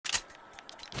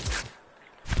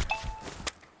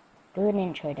Do an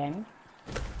intro then.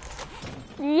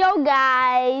 Yo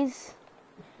guys!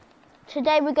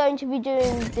 Today we're going to be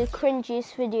doing the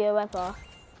cringiest video ever.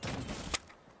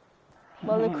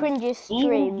 Well, the cringiest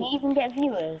stream. Do you even get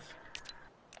viewers?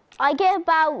 I get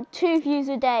about 2 views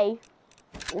a day.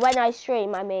 When I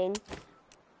stream, I mean.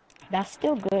 That's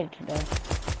still good though.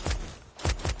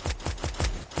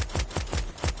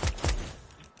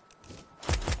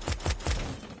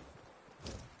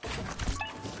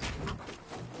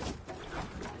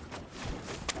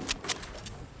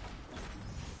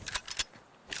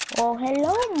 Oh,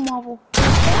 hello, mother.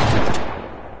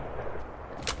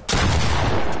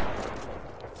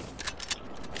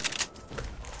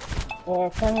 Yeah,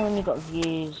 tell me when you got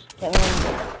views. Tell me when you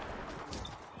got...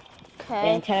 Okay.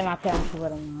 Then tell me my parents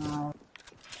what I'm now.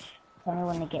 Tell me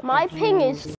when they get My ping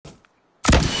views. is...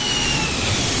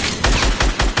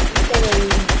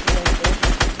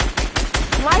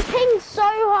 My ping's so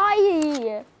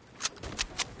high!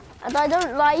 And I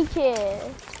don't like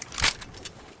it.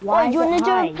 Why do you want to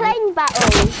do high? a plane battle?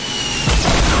 Do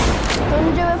you want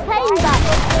to do a plane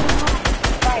battle?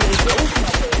 Right, is your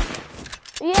internet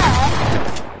good? Yeah.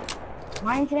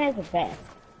 My internet is the best.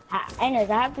 Anyways,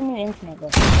 I have the new internet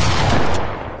though.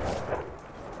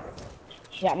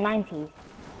 She's at 90s.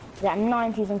 She's at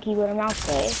 90s on keyboard and mouse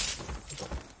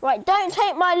though. Right, don't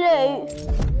take my loot.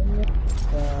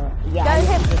 Yeah, Don't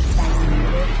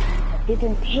I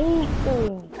didn't take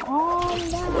them. Calm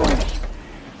down.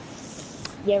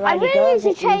 Yeah, right, I really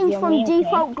need to change from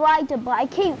default glider, but I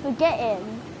keep forgetting.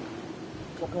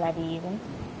 What glider are you using?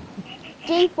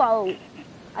 Default.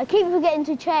 I keep forgetting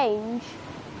to change.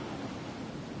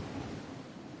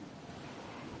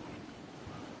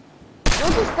 You're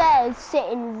just there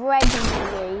sitting ready for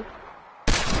me.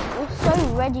 You're so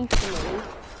ready for me.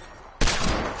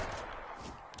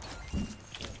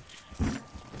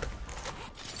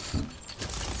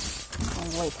 Oh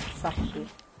wait, fuck you.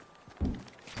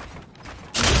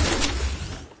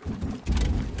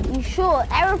 You sure?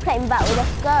 Aeroplane battle,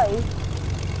 let's go.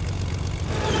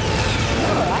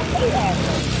 Oh, I hate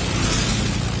airplanes.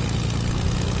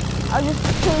 I'll just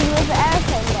kill you with the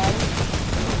aeroplane then.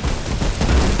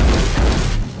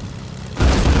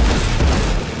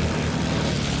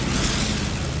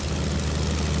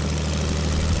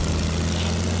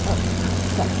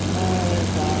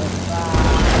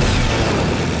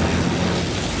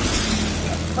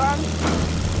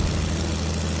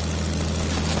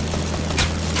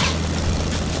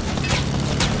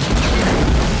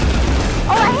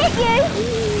 Oh, I hit you!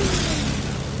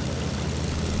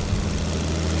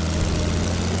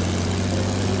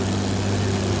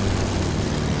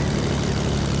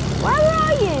 Where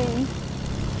are you?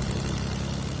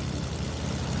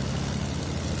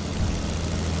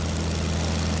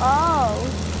 Oh.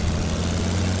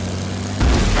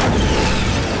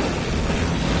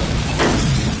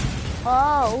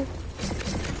 Oh.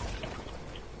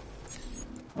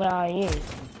 Where are you?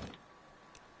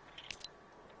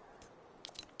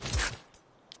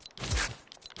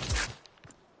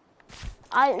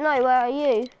 I don't know, where are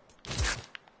you?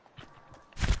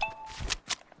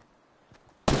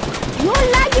 You're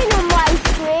lagging on my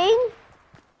screen!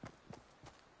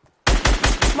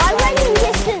 My running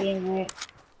distance...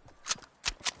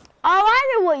 Oh, I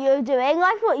know what you're doing.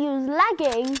 I thought you was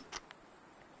lagging.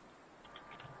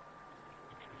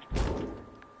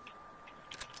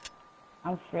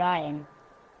 I'm flying.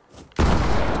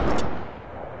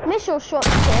 Missile shot,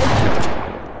 kid.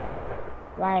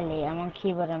 Riley, I'm on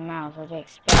keyboard and mouse. What do you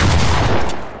expect?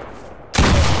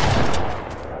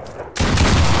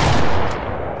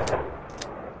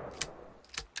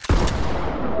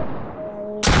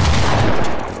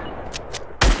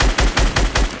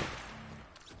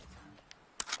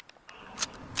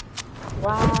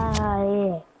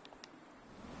 Why?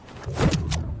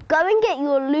 Go and get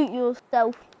your loot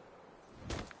yourself.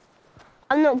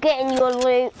 I'm not getting your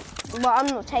loot, but I'm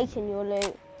not taking your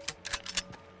loot.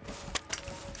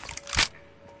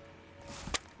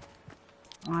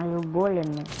 Why are you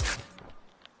bullying me?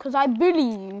 Because I bully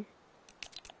you.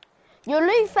 Your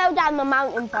loot fell down the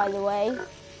mountain, by the way.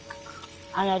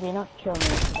 I know, do not kill me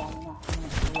because I'm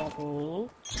not ready.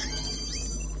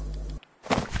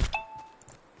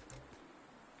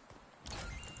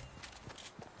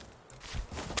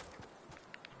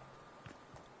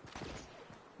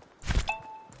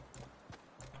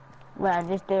 Well, I'm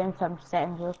just doing some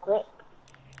settings real quick.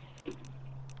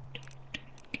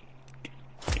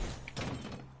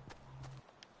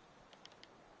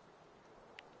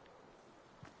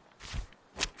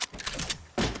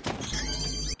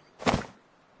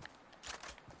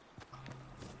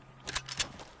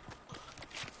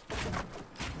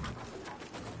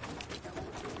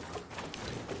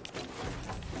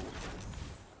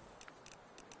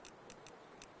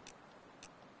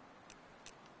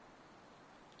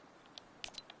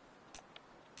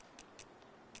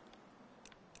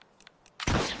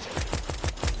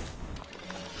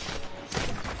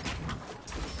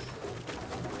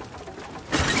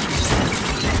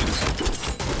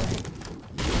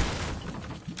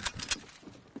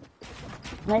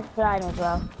 Nice flying as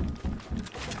well.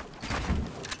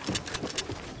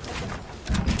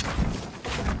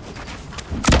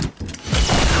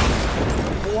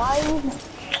 Why?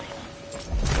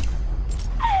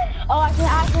 Oh, I can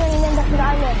actually end up an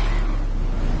island.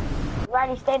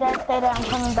 Riley, stay there, I'm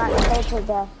coming back, stay put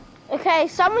there. Okay,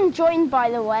 someone joined, by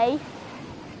the way.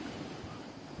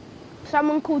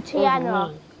 Someone called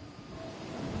Tiana.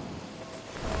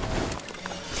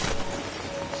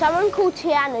 Someone called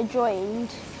Tiana joined.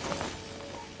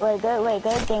 Wait,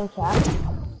 go game chat.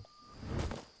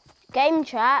 Game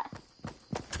chat.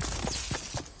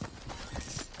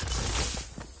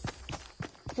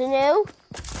 Zanil.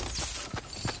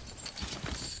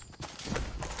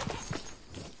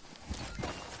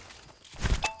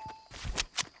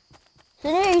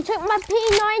 Zanil, you took my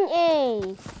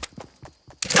P90.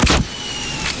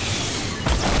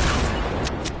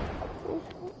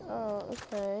 Oh,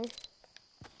 okay.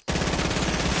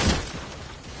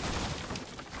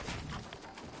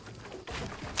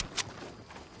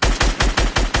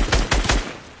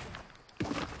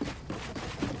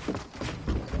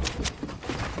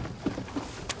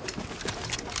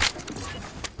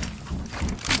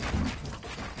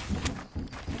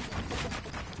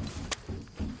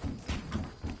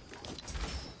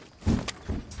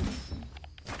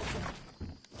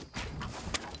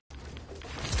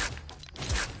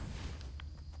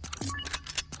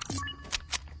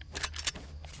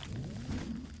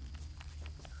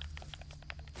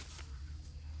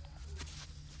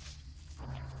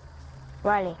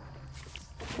 Riley.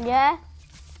 Yeah?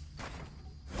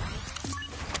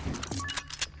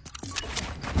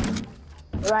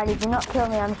 Riley, do not kill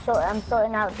me. I'm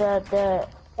sorting out the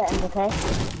settings, okay?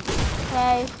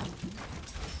 Okay.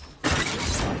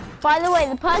 By the way,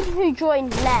 the person who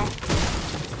joined left.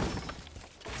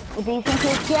 Do you think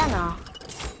it's Tiana?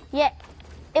 Yeah.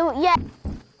 Yeah. Do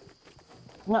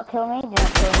not kill me. Do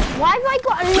not kill me. Why have I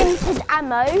got unlimited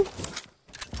ammo?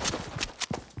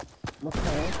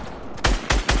 Okay.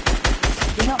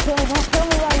 Do not kill me,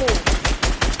 Riley.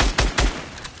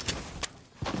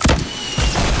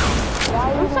 Why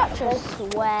are I'm you such a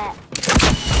sweat.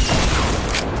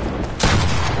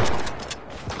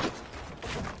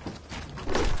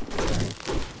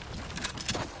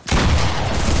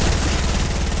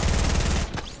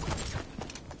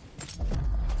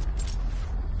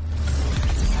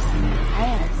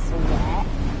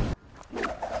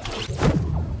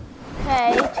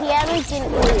 Okay, Tiana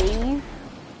didn't leave.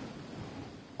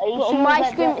 Are you But sure on my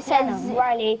that screen it says...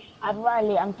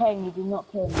 Riley, I'm telling you, do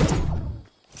not kill me.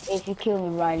 If you kill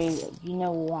me, Riley, you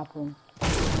know what will happen.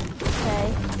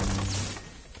 Okay.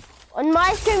 On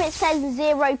my screen it says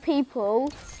 0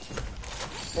 people,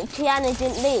 but Tiana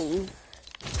didn't leave.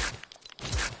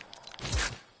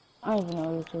 I don't even know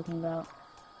what you're talking about.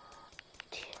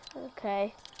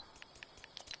 Okay.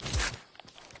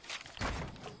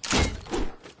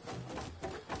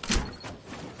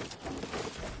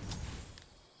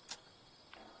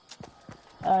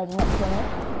 Do not kill me.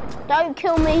 Don't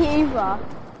kill me either.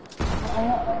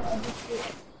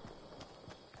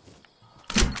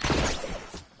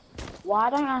 Why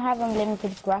don't I have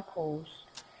unlimited grapples?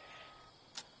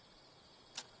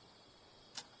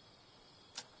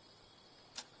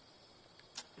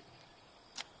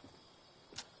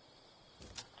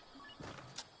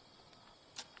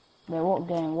 Yeah, what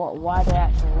game? Why did I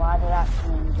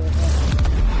do this?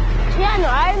 Tiana,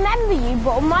 I remember you,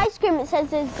 but on my screen it says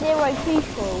there's 0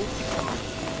 people.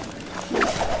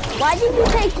 Why did you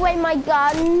take away my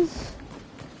guns?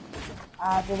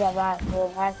 I did that right,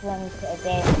 so I have to let me put a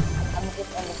game. I'm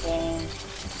just in the game.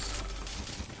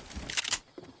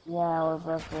 Yeah, we're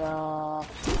both off.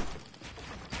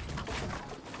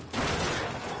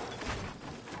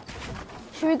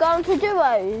 Should we go on to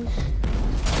duos?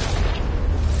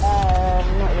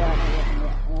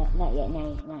 Not yet.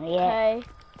 Okay.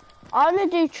 I want to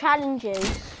do challenges.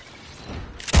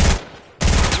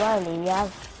 Riley, you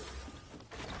have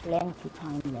plenty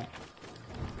time left.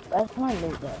 Where's my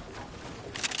loot though?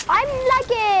 I'm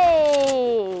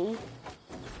lucky!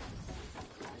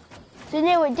 So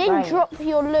no, it didn't drop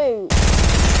your loot.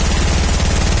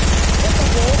 Yes,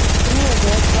 it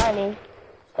did. Riley.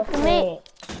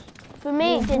 For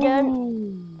me it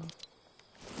didn't.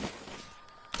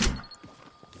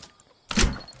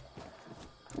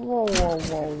 Whoa,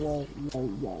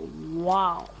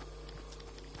 wow.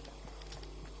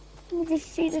 Let me just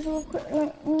see this real quick.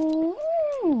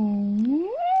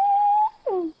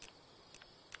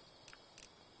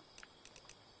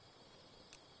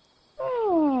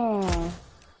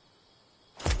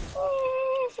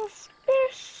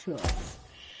 Suspicious.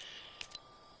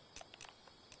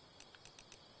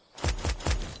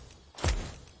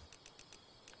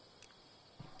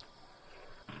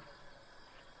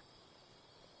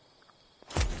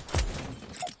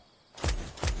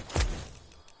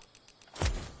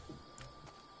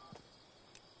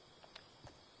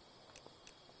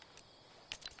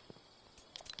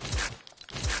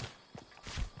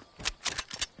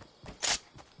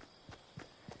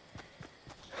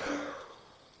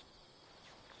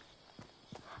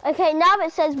 Okay, now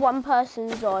it says one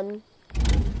person's on.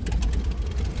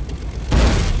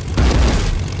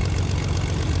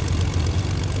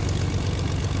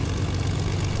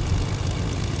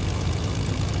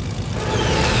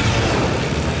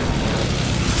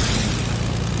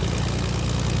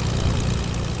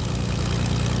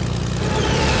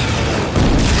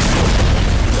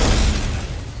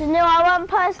 So no, I won't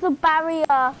pass the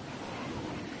barrier.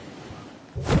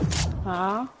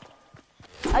 Huh?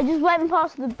 I just went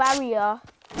past the barrier.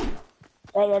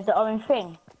 Wait, there's the orange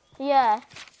thing. Yeah.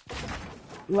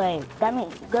 Wait, that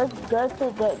means go to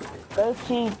the.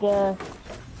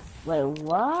 Wait,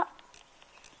 what?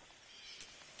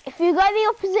 If you go the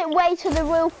opposite way to the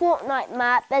real Fortnite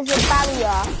map, there's a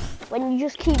barrier when you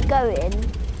just keep going.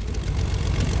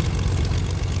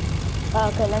 Oh,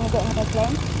 okay, let me get in the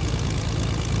plane.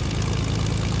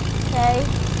 Okay.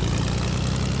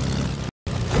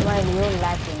 Wait, you're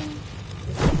lagging.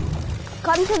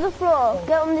 Come to the floor.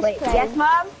 Get on this Wait, plane. yes,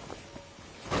 Mom?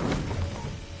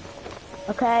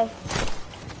 Okay.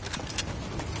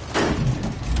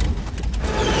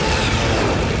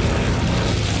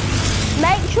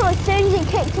 Make sure as soon as it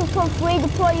kicks us off,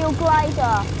 redeploy your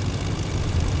glider.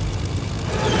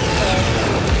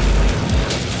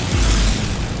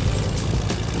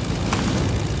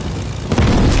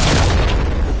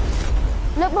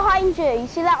 Look behind you. You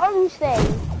see that orange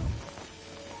thing?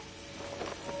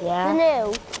 Yeah.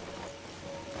 Daniil.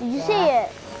 Did you see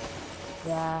it?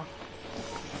 Yeah.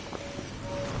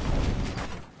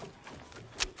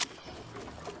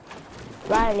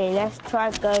 Riley, let's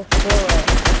try to go through it.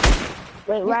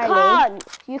 Wait, You Riley. can't.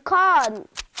 You can't.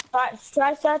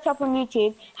 Try search up on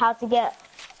YouTube how to get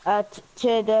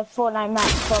to the Fortnite map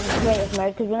from creative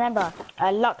mode. Because remember,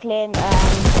 Lachlan,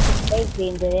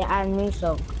 Adrian did it, and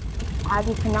Muso. How do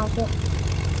you pronounce it?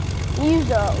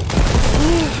 Muso.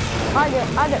 I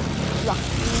don't know.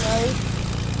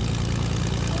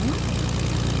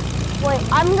 Wait,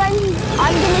 I'm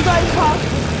gonna go past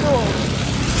the store.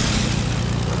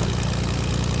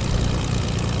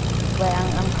 Wait,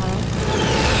 I'm coming.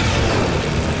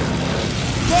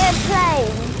 Get a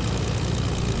plane.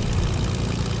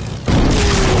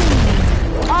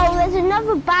 Oh, there's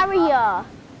another barrier.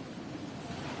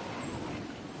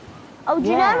 Oh, do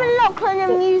you know when Lachlan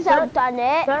and Muso have done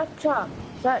it?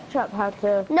 Search up how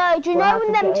to. No, do you know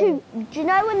when them two? Do you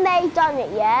know when they done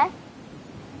it? Yeah.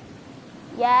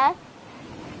 Yeah.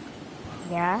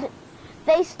 Yeah.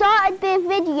 They started their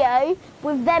video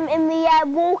with them in the air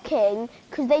walking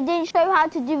because they didn't show how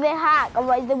to do their hack,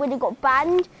 otherwise they would have got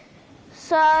banned.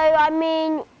 So I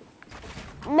mean,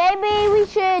 maybe we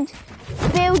should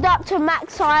build up to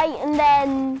max height and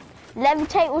then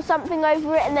levitate or something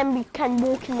over it, and then we can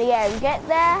walk in the air and get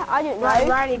there. I don't know. Right,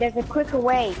 Riley, there's a quicker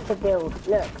way to build.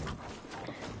 Look.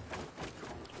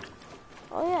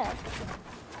 Oh yeah.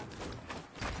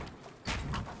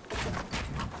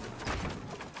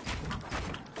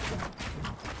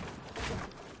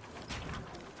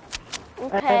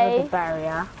 Okay. Over the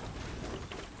barrier.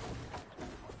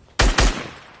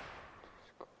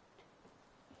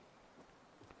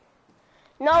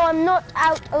 No, I'm not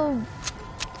out of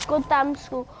goddamn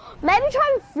school. Maybe try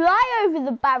and fly over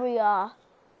the barrier.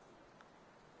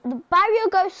 The barrier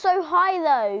goes so high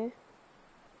though.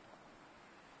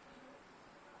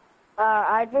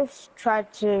 I just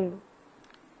tried to.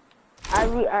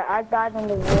 I died in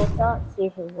the water. See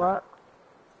if it worked.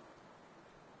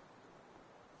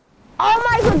 Oh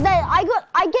my god!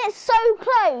 I get so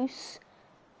close.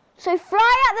 So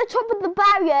fly at the top of the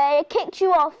barrier. It kicks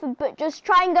you off, but just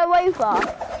try and go over.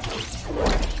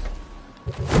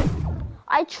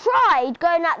 I tried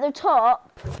going at the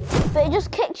top, but it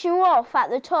just kicks you off at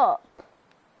the top.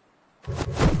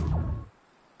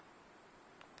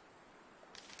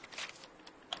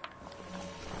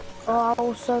 Oh, I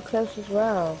was so close as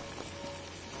well.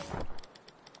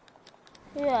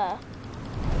 Yeah.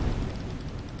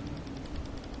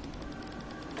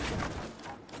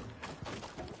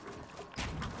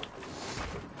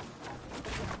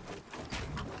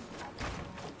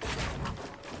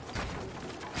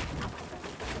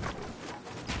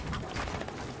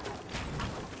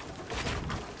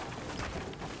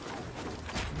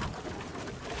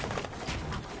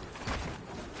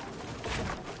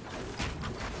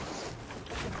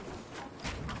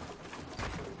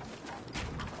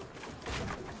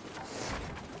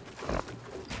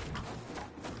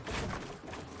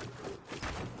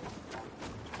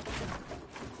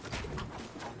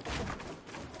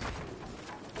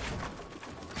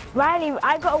 Riley,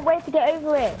 I got a way to get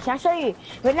over it. Shall I show you?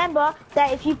 Remember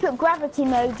that if you put gravity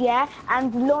mode, yeah,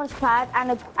 and launch pad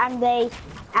and a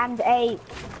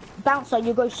bouncer,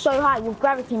 you go so high with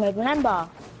gravity mode. Remember?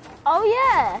 Oh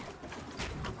yeah.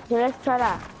 So let's try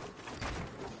that.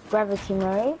 Gravity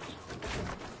mode.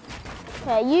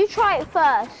 Okay, you try it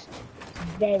first.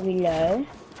 Very low.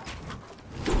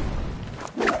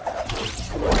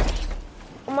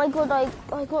 Oh my god,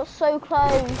 I got so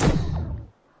close.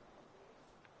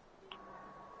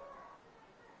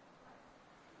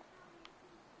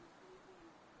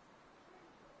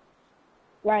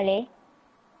 Riley.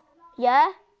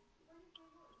 Yeah?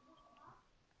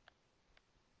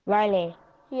 Riley.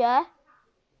 Yeah?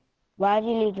 Why did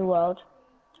you leave the world?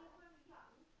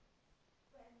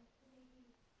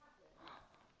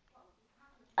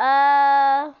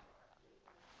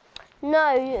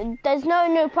 No, there's no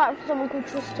new part for someone called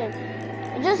Tristan.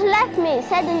 It just left me, it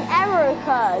said an error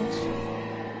occurred.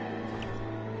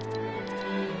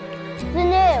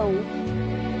 Zanil,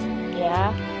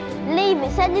 Yeah? leave,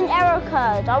 it said an error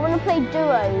occurred. I want to play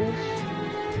duos.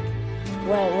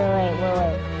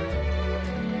 Wait.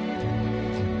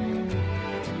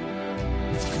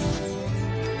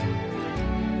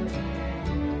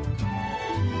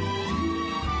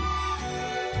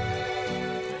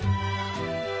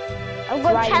 I've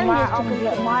got Right, challenges to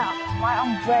complete. my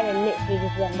umbrella literally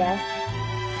just went there.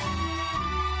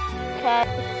 Okay.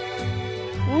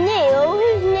 Neil?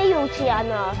 Who's Neil,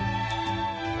 Tiana?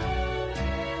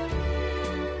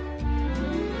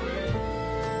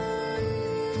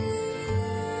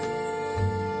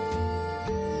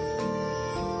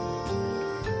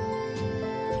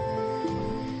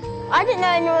 I didn't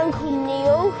know anyone called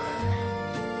Neil.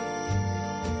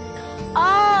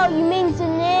 Oh, you mean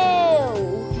Zanil.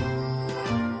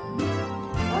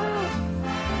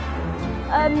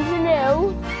 Zanil.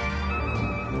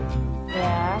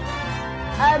 Yeah?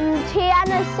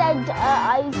 Tiana said,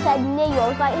 I said Neil. I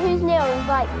was like, who's Neil? I was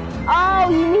like, oh,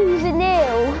 you mean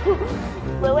Zanil.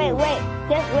 Wait,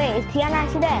 is Tiana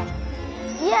actually there?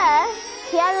 Yeah,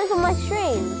 Tiana's on my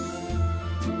stream.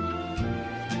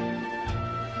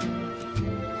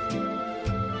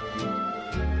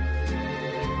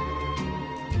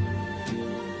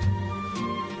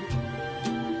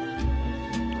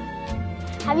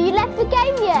 Have you left the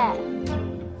game yet?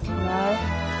 No.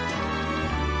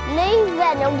 Leave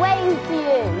then, I'm waiting for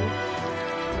you.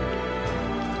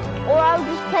 Or I'll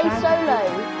just play solo.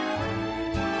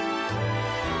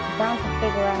 I'm trying to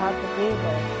figure out how to do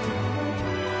this.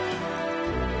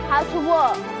 How to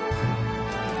what?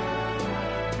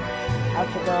 How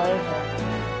to go over.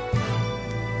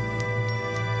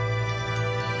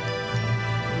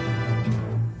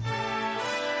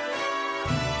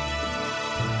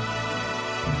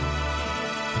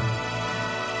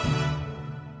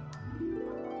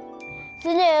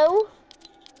 Zanil?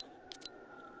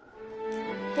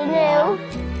 Zanil?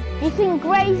 Do you think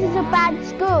Grace is a bad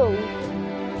school?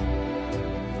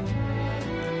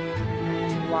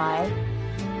 Why?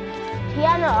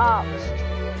 Tiana asked.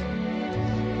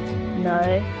 No.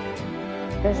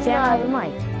 Does Tiana have a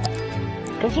mic?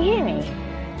 Can she hear me?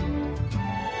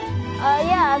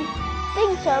 Yeah, I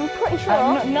think so, I'm pretty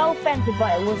sure. No offense,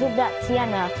 but was it that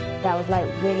Tiana that was like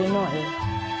really naughty?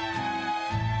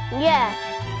 Yeah.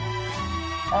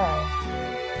 Oh.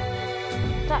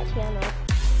 That's Tiana.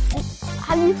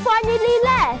 Have you finally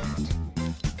left?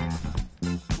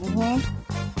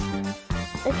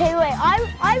 Okay, wait,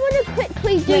 I want to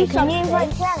quickly do something. Can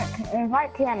you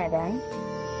invite Tiana then?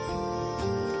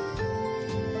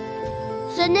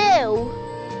 Zanil?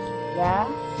 Yeah?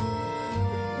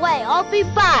 Wait, I'll be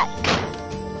back.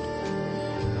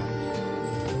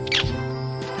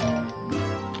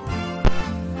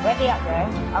 Ready up there.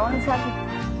 I want to try to...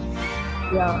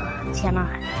 Yo, Tiana,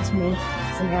 it's me,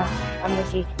 Zanil. I'm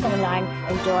with you. Come online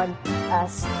and join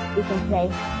us. We can play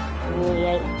really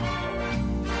late.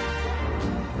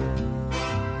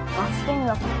 I'm singing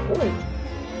up.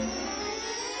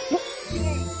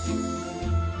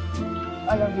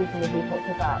 I love you for the default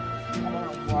to that. I don't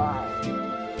know why.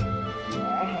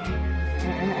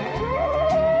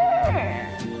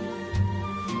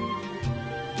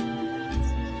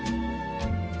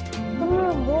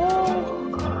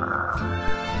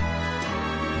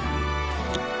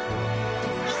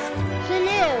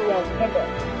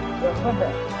 Your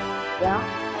pivot. Yeah?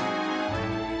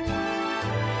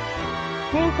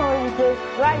 Here's what you do.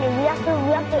 Riley, we have to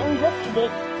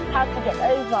investigate how to get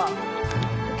over.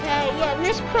 Okay, yeah,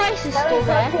 Miss Price is still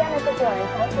there. Tiana to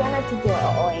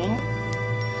join.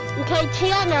 Okay,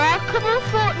 Tiana, come on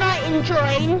Fortnite and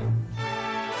join.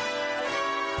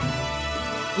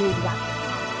 Do that.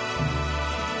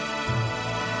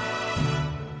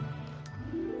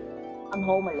 I'm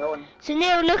home alone. So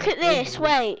Neil, look at this.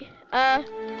 Wait.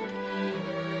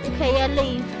 Okay, yeah,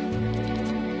 leave.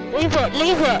 Leave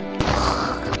it.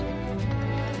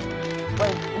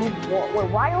 Wait,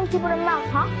 why don't you put a mouse,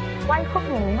 huh? Why are you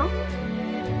copying me, huh?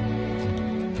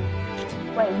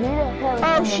 Wait, who the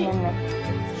hell is Oh, in this?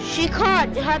 she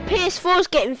can't. Her PS4's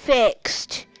getting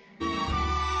fixed.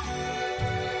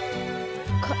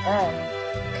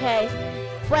 Okay.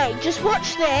 Wait, just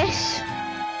watch this.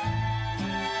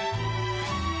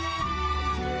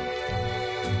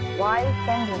 Why is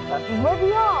sending stuff? Where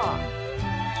we are?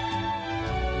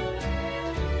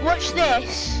 Watch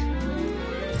this.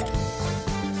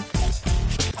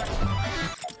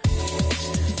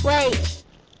 Wait.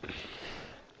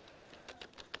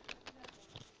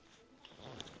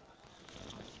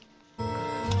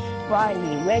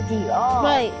 Riley, ready? Oh,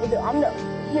 Wait.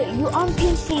 Look, you on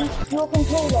PC, your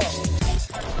controller.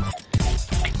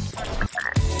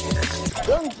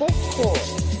 You're on Discord.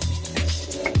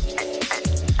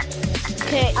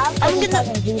 Okay,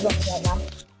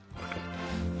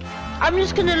 I'm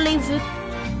just gonna leave the...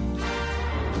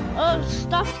 Oh,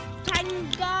 stuff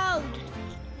tangled.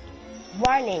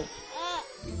 Riley.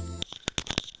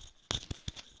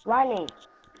 Riley.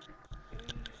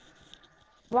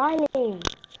 Riley.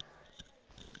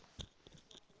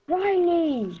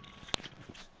 Riley.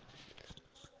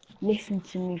 Listen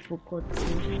to me for God's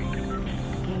sake.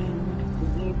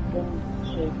 You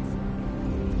kids.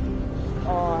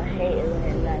 Oh, I hate it when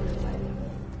it lags.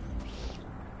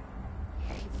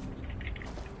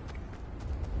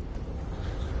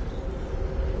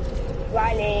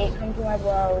 Riley, come to my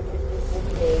world. This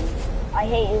is thing. I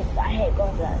hate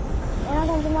Gonzalez. When I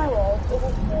come to my world, it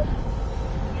is good.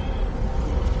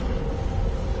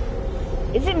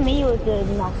 Is it me or the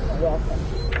mouse not working?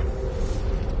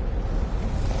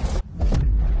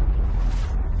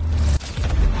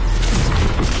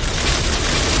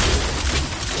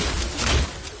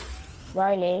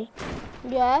 Riley?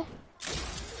 Yeah?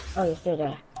 Oh, you're still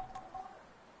there.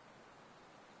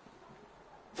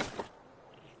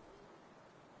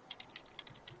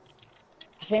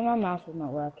 I think my mouse is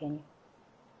not working.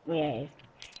 Yeah, it is.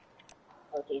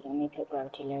 Oh, geez, I need to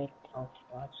gravity load. Oh,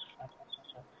 God.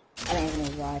 I don't even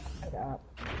know why I put it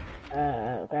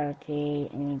up. Gravity,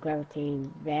 I mean, gravity,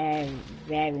 very,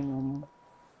 very normal.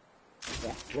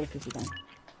 Yeah, what have you done?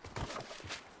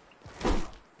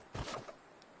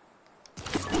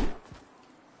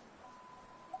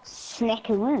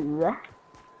 Snackaroo.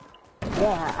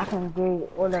 Yeah, I can do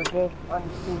all of this on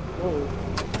CD.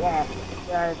 Yeah,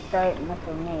 so don't mess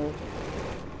with me.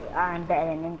 I'm better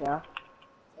than Ninja.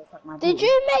 So suck my Did booty.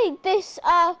 you make this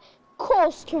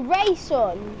course to race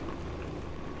on?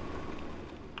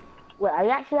 Wait, are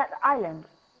you actually at the island?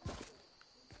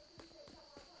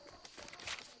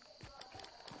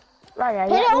 Right, are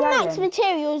you Put at it the on max island?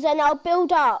 materials and I'll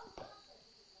build up.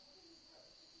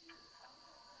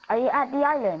 Are you at the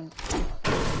island?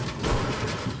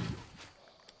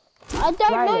 I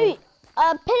don't Riley. know.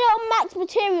 Put it on max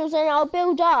materials and I'll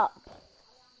build up.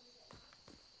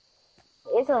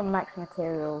 It's on max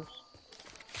materials.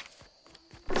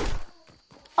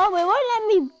 Oh, it won't let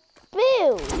me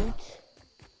build.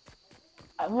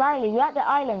 Riley, you're at the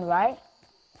island, right?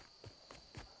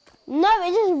 No,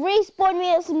 it just respawned me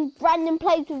at some random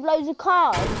place with loads of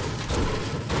cars.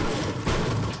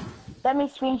 Let me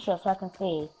screenshot so I can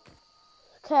see.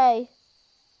 Okay.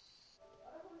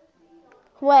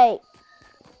 Wait.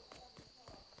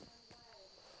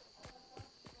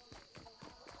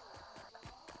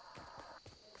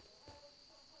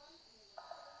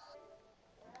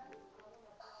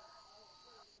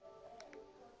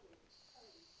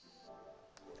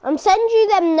 I'm sending you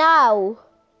them now.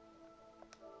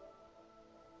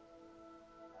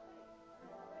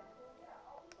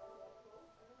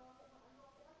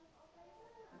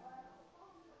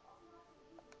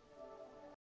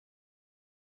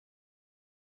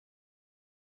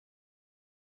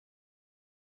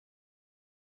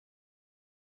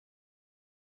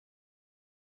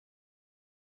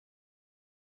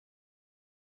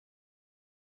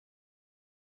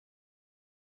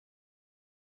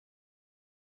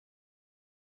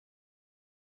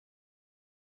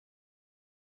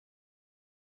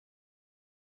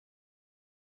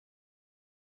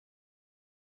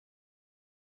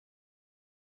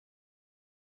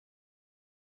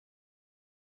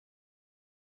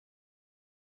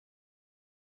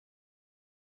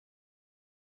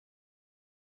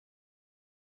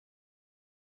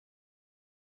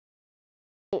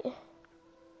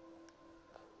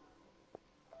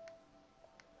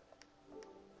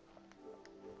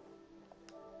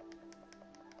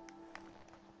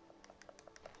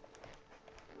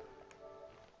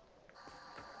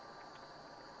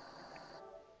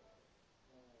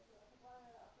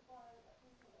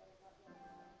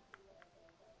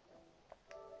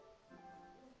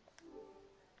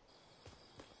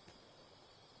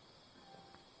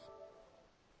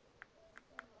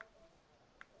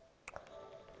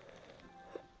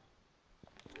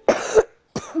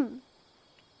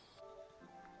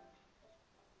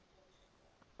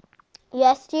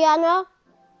 Yes, Tiana?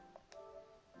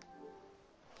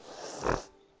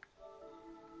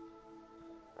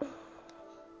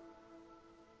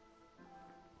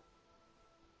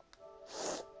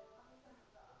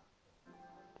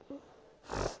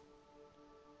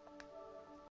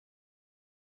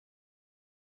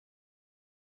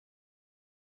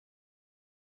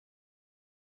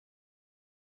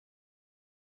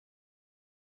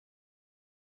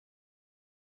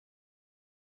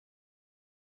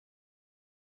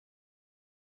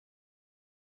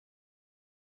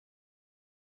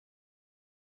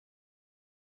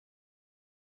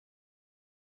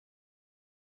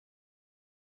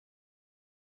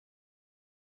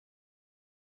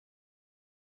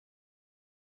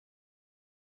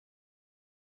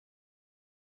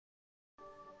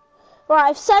 Right,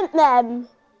 I've sent them.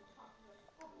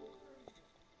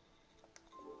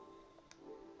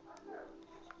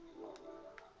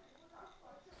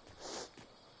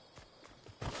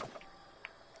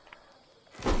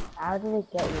 How did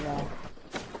it get you there?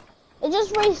 It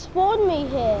just respawned me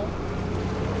here.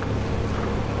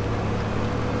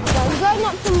 So I'm going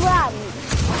up some ramps.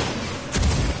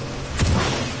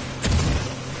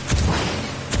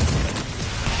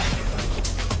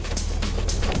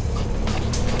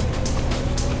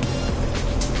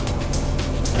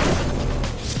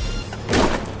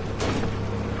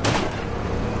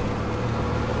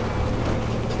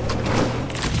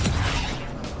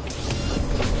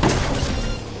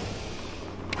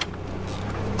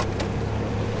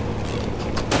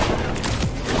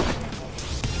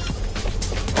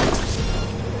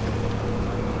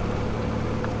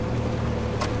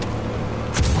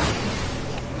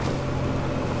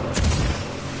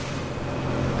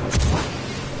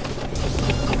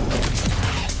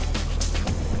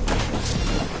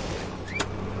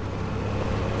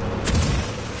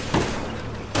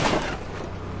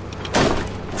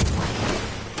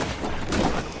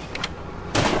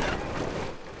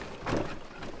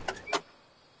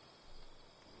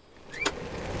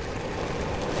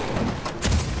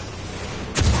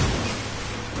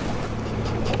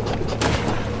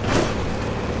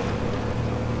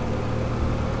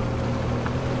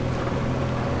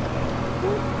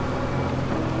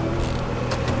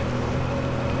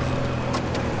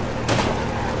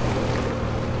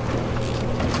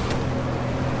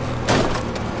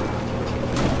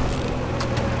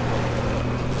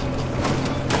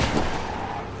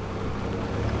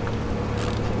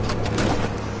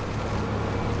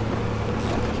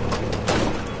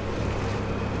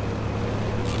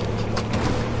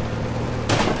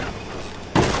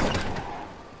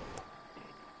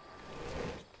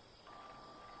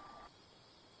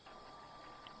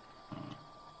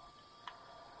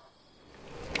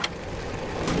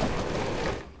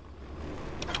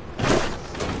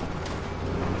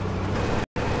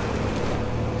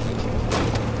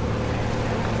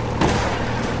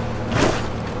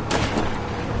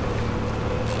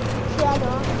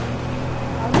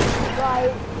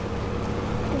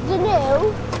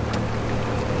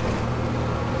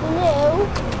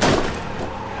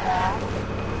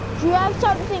 Do you have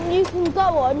something you can go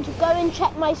on to go and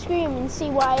check my screen and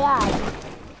see where I am?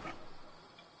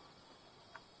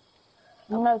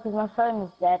 No, because my phone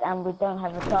is dead and we don't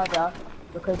have a charger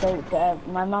because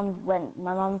my mum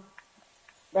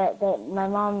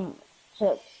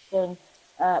took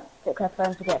her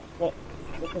phone to get fixed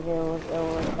because it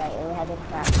had a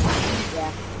crack.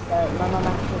 Yeah, so my mum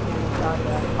has to take the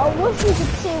charger. I wish you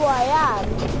could see where I am.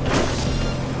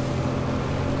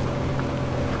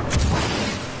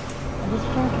 I'm just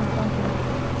thinking something.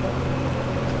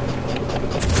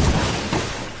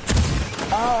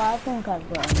 Oh, I think I've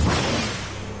got him.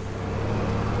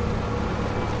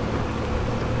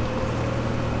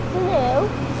 Hello?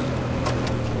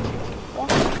 Yeah.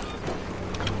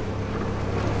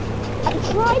 I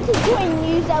tried to join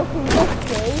News Elkin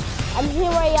 50 and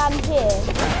here I am here.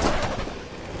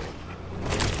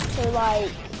 So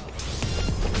like,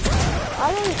 I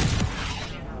don't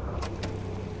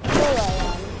know where I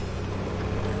am.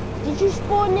 Did you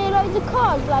spawn near loads of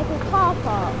cars like a car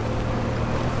park?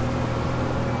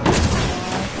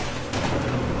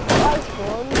 I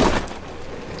spawned.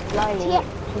 Lily, Yeah.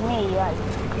 to me, you're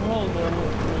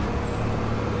literally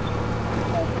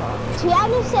so far.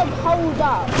 Tiana said hold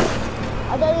up.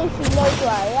 I don't know if she knows where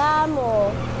I am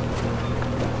or...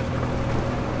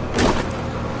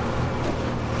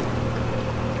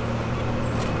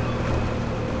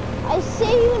 I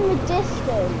see you in the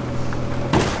distance.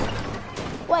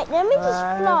 Wait, let me just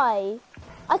fly.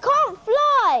 I can't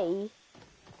fly!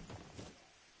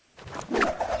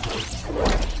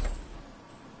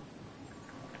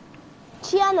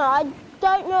 Tiana, I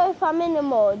don't know if I'm in a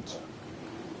mod.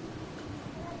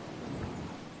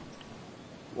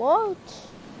 What?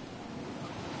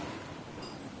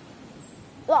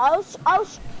 Look, I'll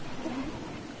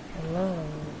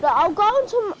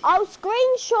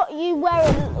screenshot you where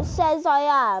it says I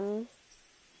am.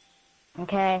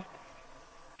 Okay.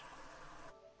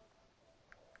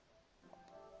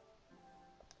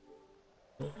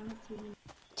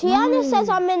 Tiana says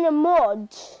I'm in a mod.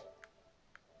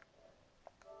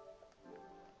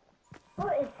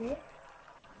 What is it?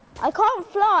 I can't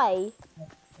fly.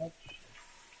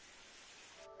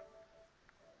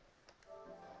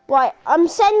 Right, I'm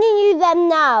sending you them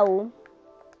now.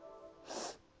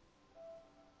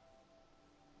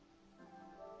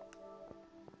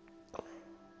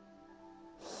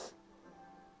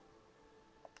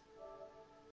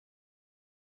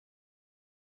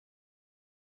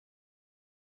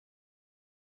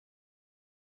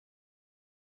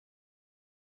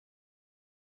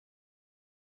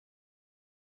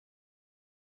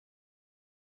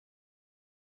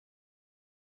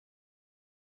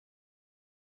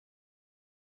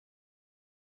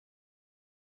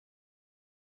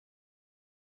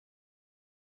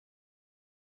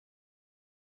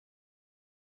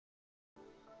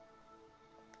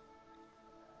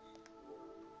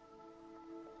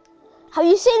 Have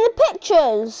you seen the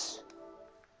pictures?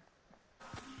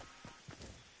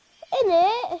 In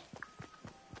it?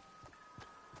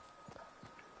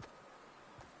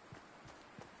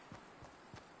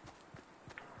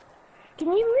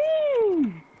 Can you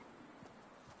move?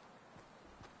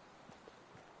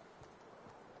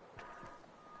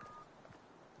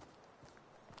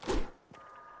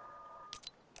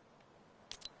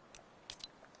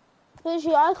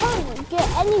 Literally, I can't get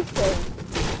anything.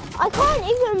 I can't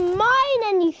even mine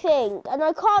anything, and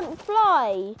I can't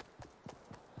fly.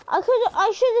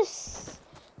 I should have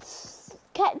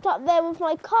kept up there with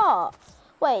my cart.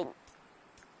 Wait.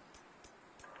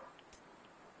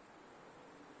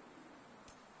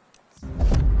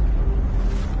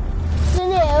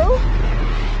 Sunil?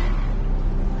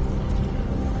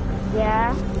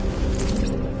 Yeah.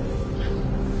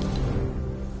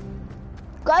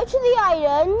 Go to the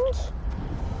island.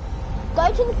 Go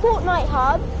to the Fortnite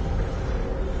hub.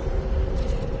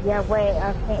 Yeah, wait,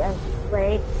 I think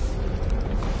wait.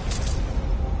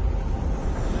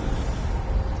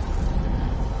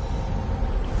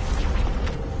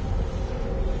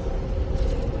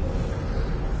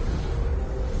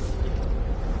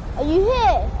 Are you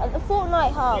here at the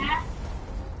Fortnite hub?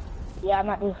 Yeah, I'm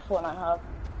at the Fortnite hub.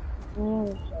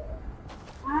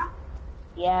 Huh?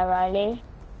 Yeah, Riley.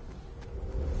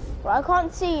 Well, I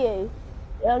can't see you.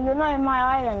 You're not in my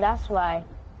island, that's why.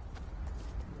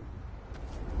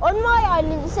 On my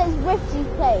island it says Rifty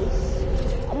Place,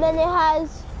 and then it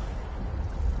has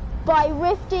by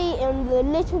Rifty in the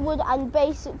Littlewood and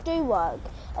Basic Do Work,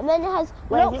 and then it has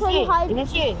Lachlan Hyde. Is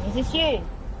this you? Is this you?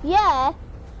 Yeah.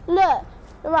 Look.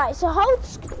 Right. So hold.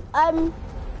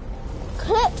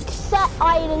 Click set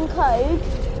island code,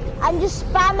 and just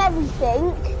spam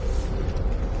everything.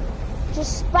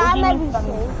 Just spam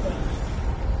everything.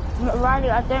 Riley,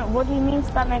 I don't. What do you mean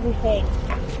spam everything?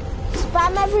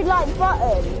 Spam every like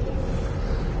button.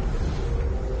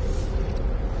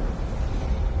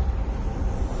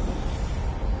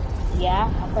 Yeah,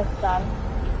 I pressed done.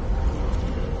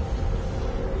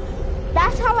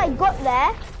 That's how I got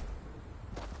there.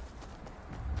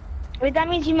 Wait, that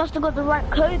means you must have got the right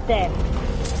code then.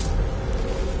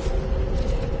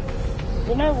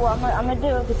 You know what? I'm gonna do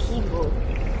it with the keyboard.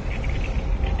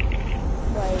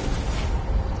 Wait.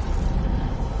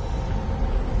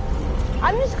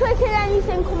 I'm just clicking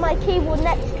anything on my keyboard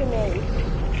next to me.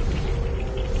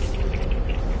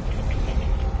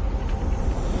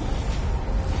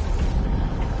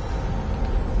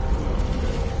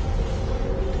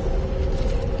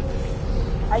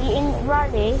 Are you in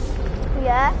Riley?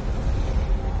 Yeah.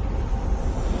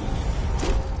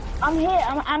 I'm here.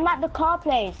 I'm at the car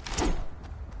place.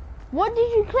 What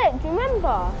did you click? Do you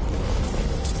remember?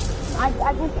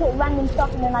 I just clicked random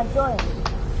stuff and then I joined.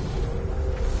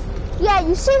 Yeah,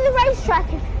 you see the racetrack.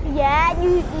 Yeah,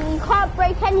 you can't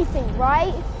break anything,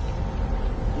 right?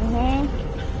 You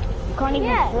can't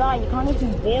even fly. You can't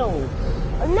even build.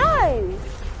 No,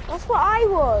 that's what I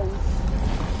was.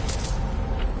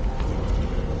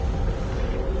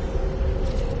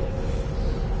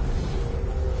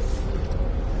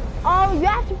 Oh, you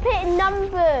have to put in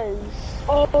numbers.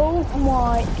 Oh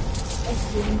my!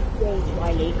 It's really great,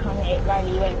 Riley.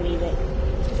 Riley, you won't believe it.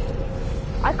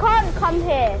 I can't come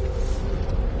here.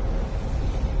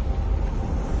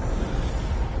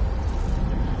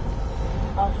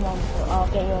 I'll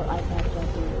get your iPad so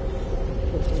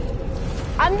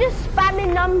I'm just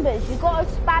spamming numbers. You gotta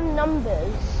spam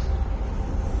numbers.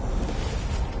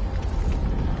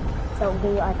 Don't do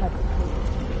your iPad quickly.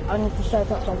 I need to show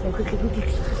up something quickly.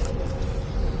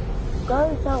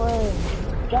 Go, Sultan.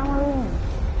 Get my room.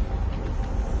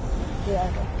 Yeah,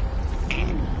 okay.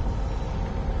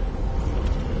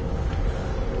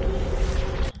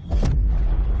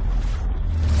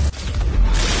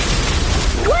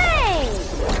 Wait!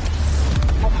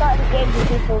 I started the game to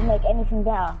see if it will make anything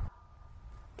better.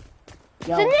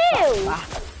 Yo, Sunil,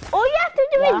 all you have to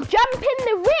do is jump in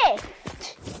the rift.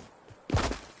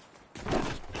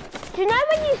 Do you know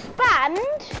when you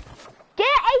spammed?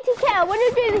 Get 80k, I want to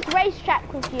do this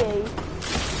racetrack with you.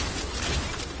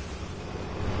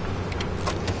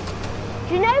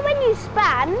 Do you know when you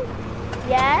spam?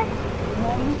 Yeah?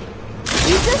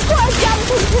 You just got to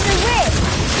jump into the rift.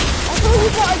 That's all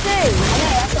you got to do. I know,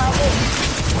 that's what I did.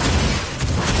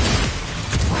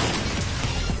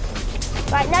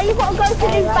 Right, now you've got to go to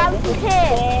these bounces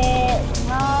here.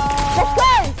 No. Let's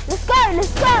go! Let's go!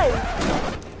 Let's go!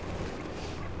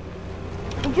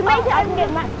 Did you make it? I can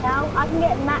get max now. I can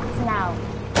get max now.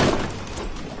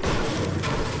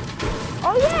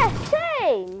 Oh yeah,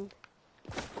 same.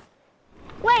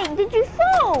 Wait, did you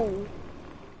fall?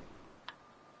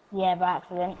 Yeah, by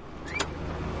accident.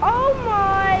 Oh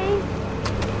my!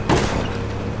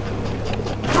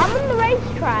 I'm on the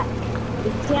racetrack.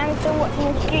 Is Tiana still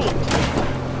watching the stream?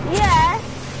 Yeah.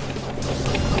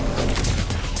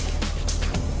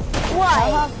 Why?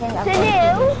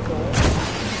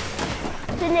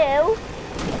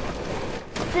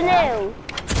 Sunil?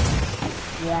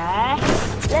 Yeah.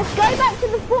 Let's go back to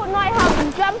the Fortnite hub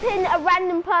and jump in a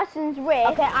random person's rift.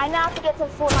 Okay, I know how to get to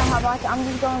the Fortnite hub. I'm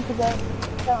just going to go,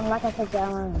 like I said,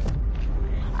 down.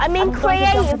 I mean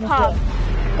creative hub.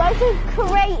 Go to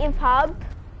creative hub.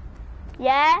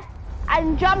 Yeah?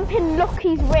 And jump in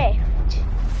Lucky's rift.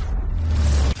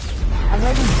 I've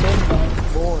already been there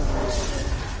before.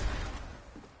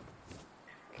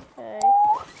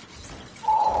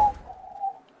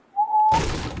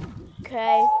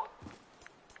 Okay.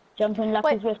 Jump in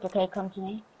Lucky's rift, okay, come to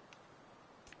me.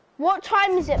 What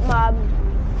time is it, Mum?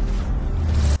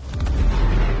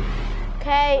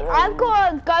 Okay, I've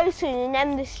got to go soon and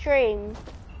end the stream.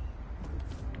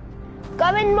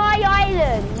 Go in my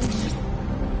island.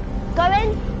 Go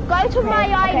to my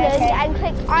island and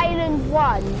click island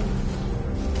 1.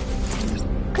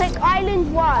 Click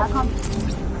island 1.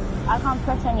 I can't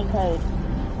press any code.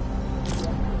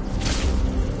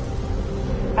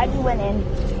 I just went in.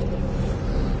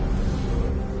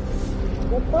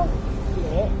 What the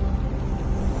shit?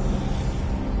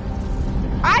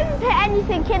 I didn't put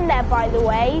anything in there, by the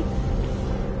way.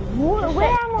 Where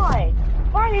am I?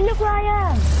 Finally, look where I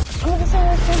am. I'm at the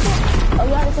same place. Oh,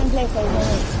 you're at the same place,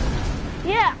 over.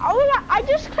 Yeah, I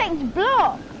just clicked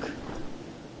block.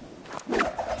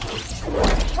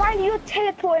 Finally, you're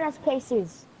teleporting us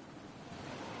places.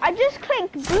 I just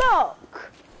clicked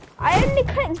block. I only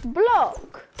clicked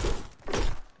block.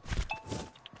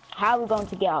 How are we going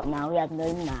to get up now? We have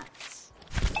no mats.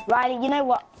 Riley, you know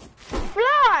what?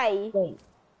 Fly. Wait.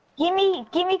 Give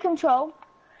me control.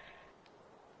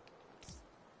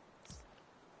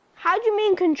 How do you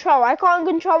mean control? I can't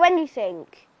control anything.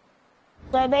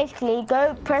 So basically,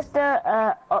 go press the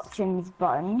options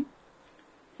button.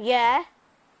 Yeah.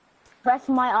 Press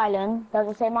my island. Does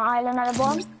it say my island at the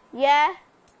bottom? Yeah.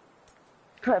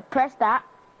 Press that.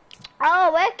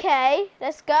 Oh, okay.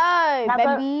 Let's go, Now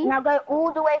baby. Now go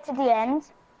all the way to the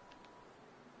end.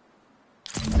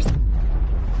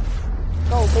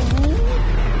 Go, baby.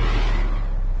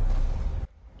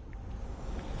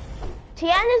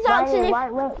 Tiana's asking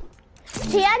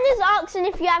Tiana's asking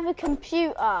if you have a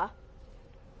computer.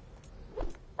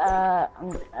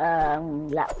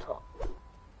 Laptop.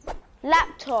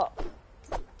 Laptop.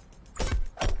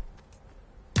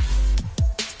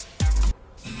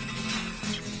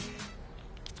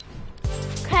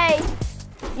 Okay,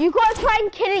 you gotta try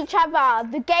and kill each other.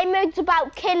 The game mode's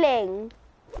about killing.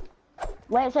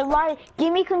 Wait, so Riley,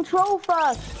 give me control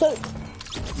first. So,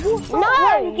 No!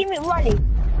 Riley, give me Riley.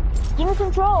 Give me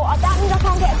control. That means I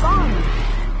can't get a gun.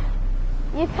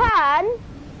 You can.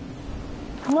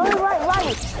 No,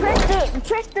 Riley.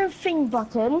 Press the thing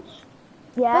button.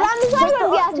 Yeah. But that means I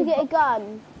won't be able to get a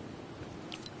gun.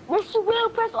 Yes, you will.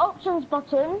 Press options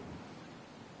button.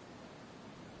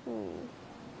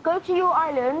 Go to your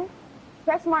island.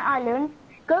 Press my island.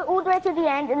 Go all the way to the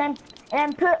end, and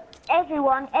then put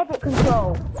everyone edit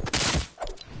control.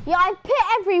 Yeah, I put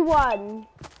everyone.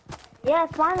 Yeah,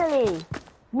 finally.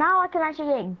 Now I can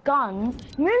actually get guns.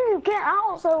 Move, get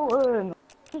out, so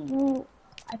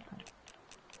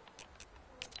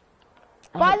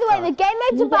By the way, the game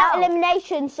mode's about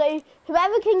elimination, so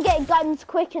whoever can get guns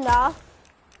quick enough.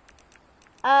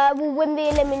 will win the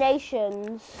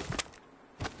eliminations.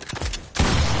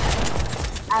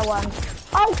 I won.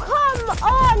 Oh, come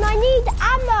on! I need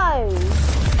ammo!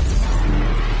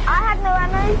 I had no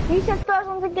ammo. You said first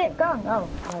one to get gun. Oh.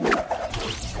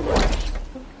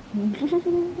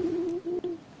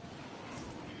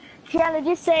 Tiana,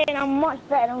 just saying I'm much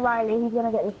better than Riley. He's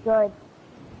gonna get destroyed.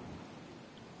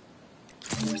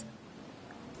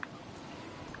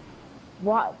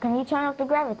 What? Can you turn off the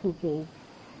gravity, please?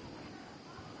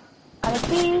 And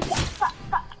please.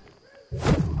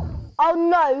 Oh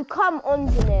no, come on,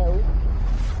 Janelle.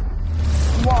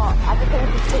 What? I just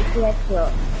want to stick to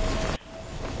headshot.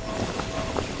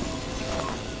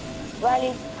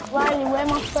 Riley, where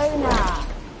my phone at?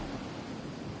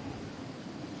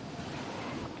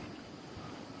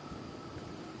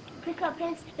 Pick up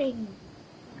his thing.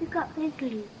 Pick up his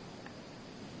thing.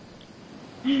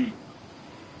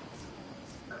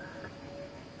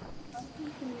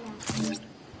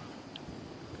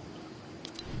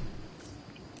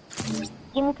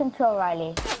 Give me control,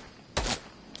 Riley.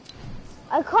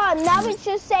 I can't, now it's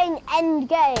just saying end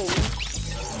game.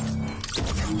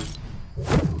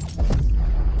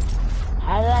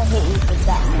 How did I hit you for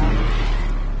that now?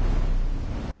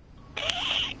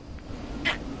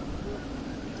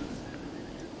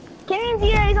 Kinsey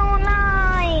is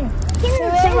online! Kinsey,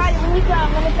 Riley, when you go,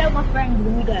 I'm gonna tell my friends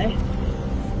when we go.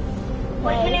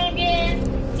 What's your name again?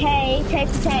 Tay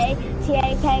stands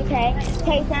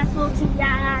for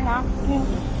Tiana.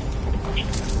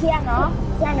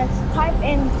 Tiana, type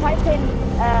in,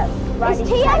 Riley. Is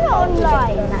Tiana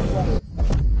online?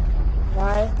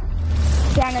 No.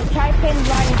 Tiana, type in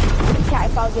Riley chat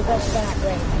if I was your best friend at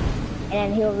grade. And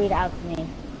then he'll read it out to me.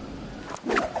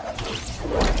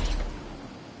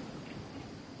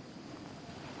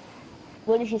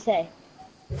 What did she say?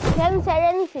 She hasn't said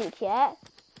anything yet.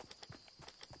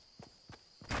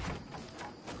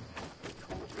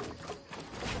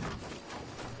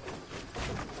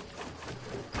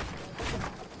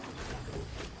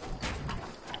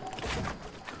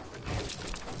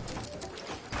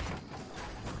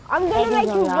 I'm gonna make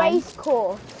a race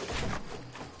course.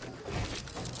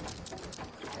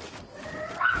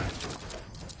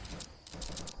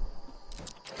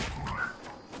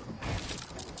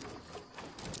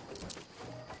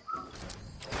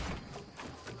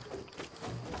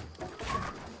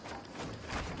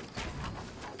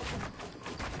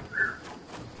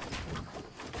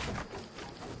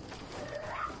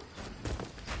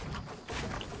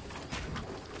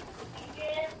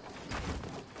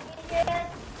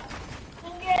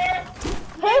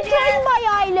 Who joined my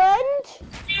island?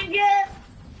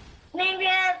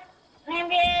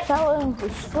 Tell him for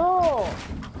sure.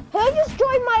 Who just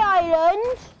joined my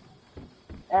island?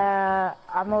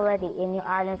 I'm already in your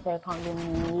island, so it can't be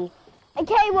me.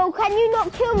 Okay, well, can you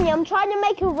not kill me? I'm trying to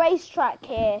make a racetrack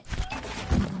here.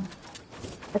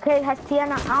 Okay, has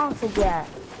Tiana answered yet?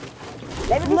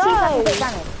 Let me just see if I can get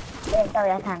damage. Yeah,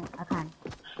 sorry, I can.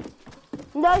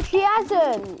 No, she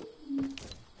hasn't.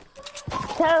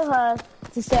 Tell her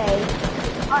to say,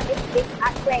 oh, it's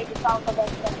upgrade, it's all for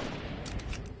best friend.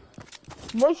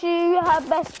 Was you her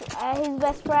his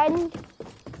best friend?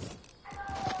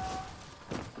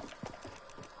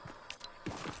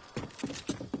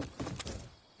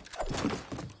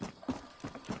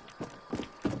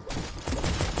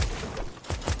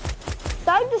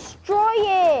 Don't destroy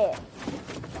it!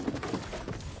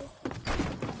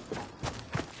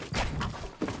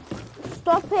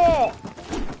 Stop it!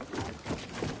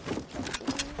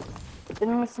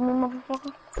 Didn't miss me,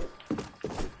 motherfucker.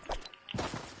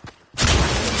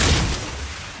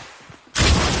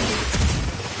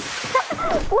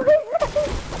 What is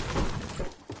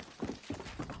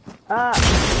that?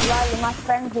 Riley, my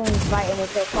friend's inviting me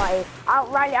to a party.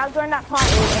 Riley, I'll join that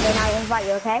party and then I'll invite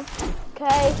you, okay?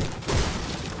 Okay.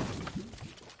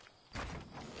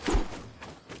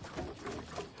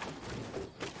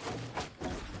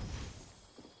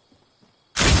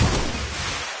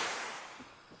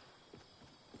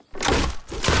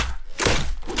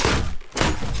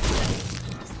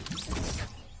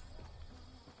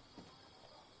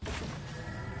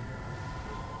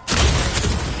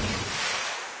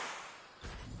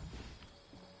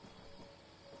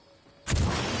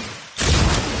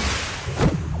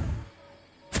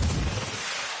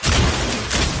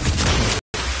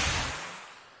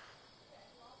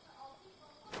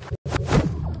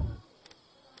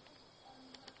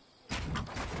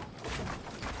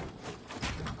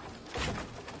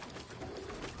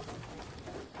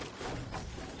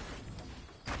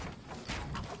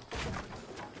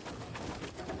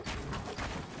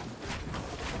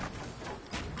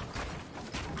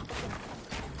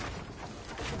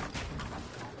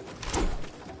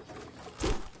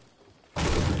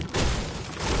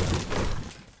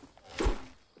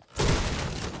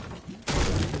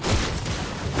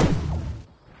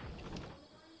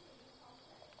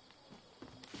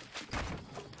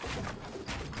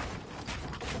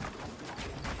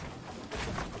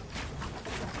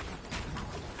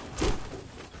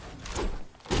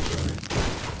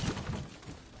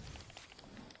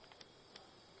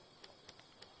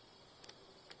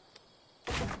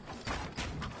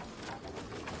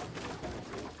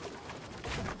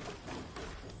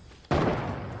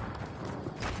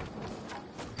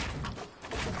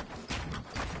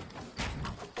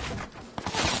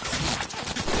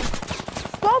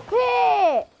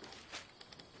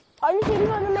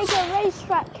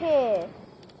 here.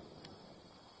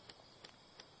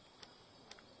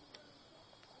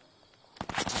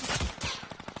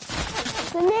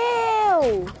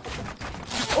 Sunil!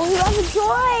 Oh, you haven't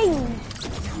joined!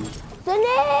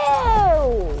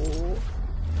 Sunil!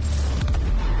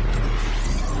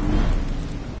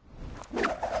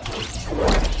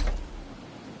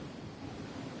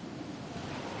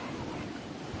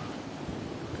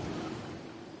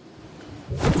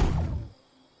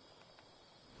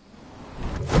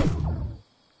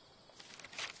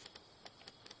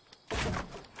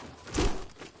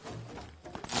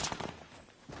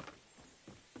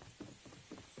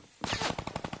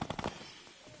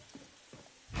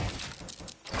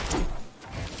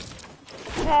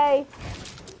 Okay.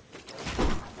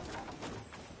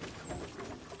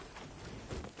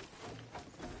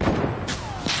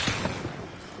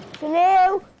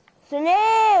 Sunil!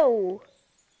 Sunil!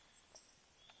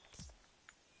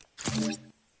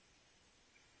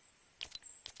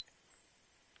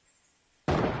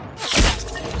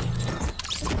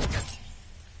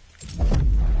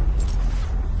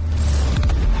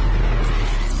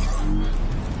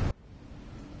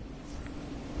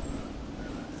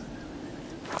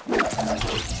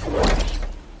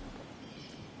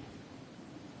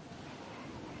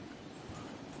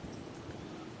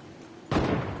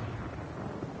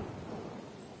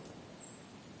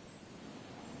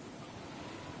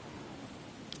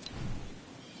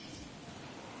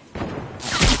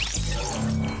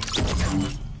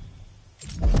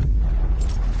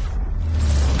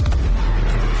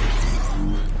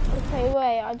 Okay,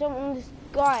 wait, I don't want this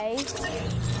guy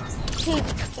to keep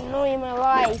annoying my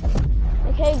life.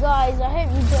 Okay guys, I hope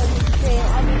you enjoyed the stream.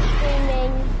 I'll be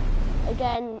streaming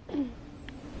again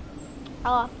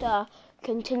after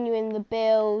continuing the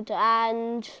build,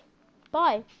 and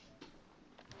bye.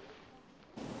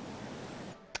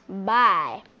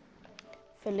 Bye,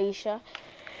 Felicia.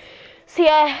 So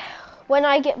yeah, when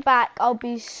I get back, I'll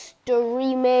be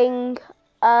streaming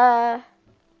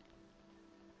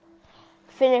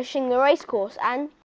finishing the race course, and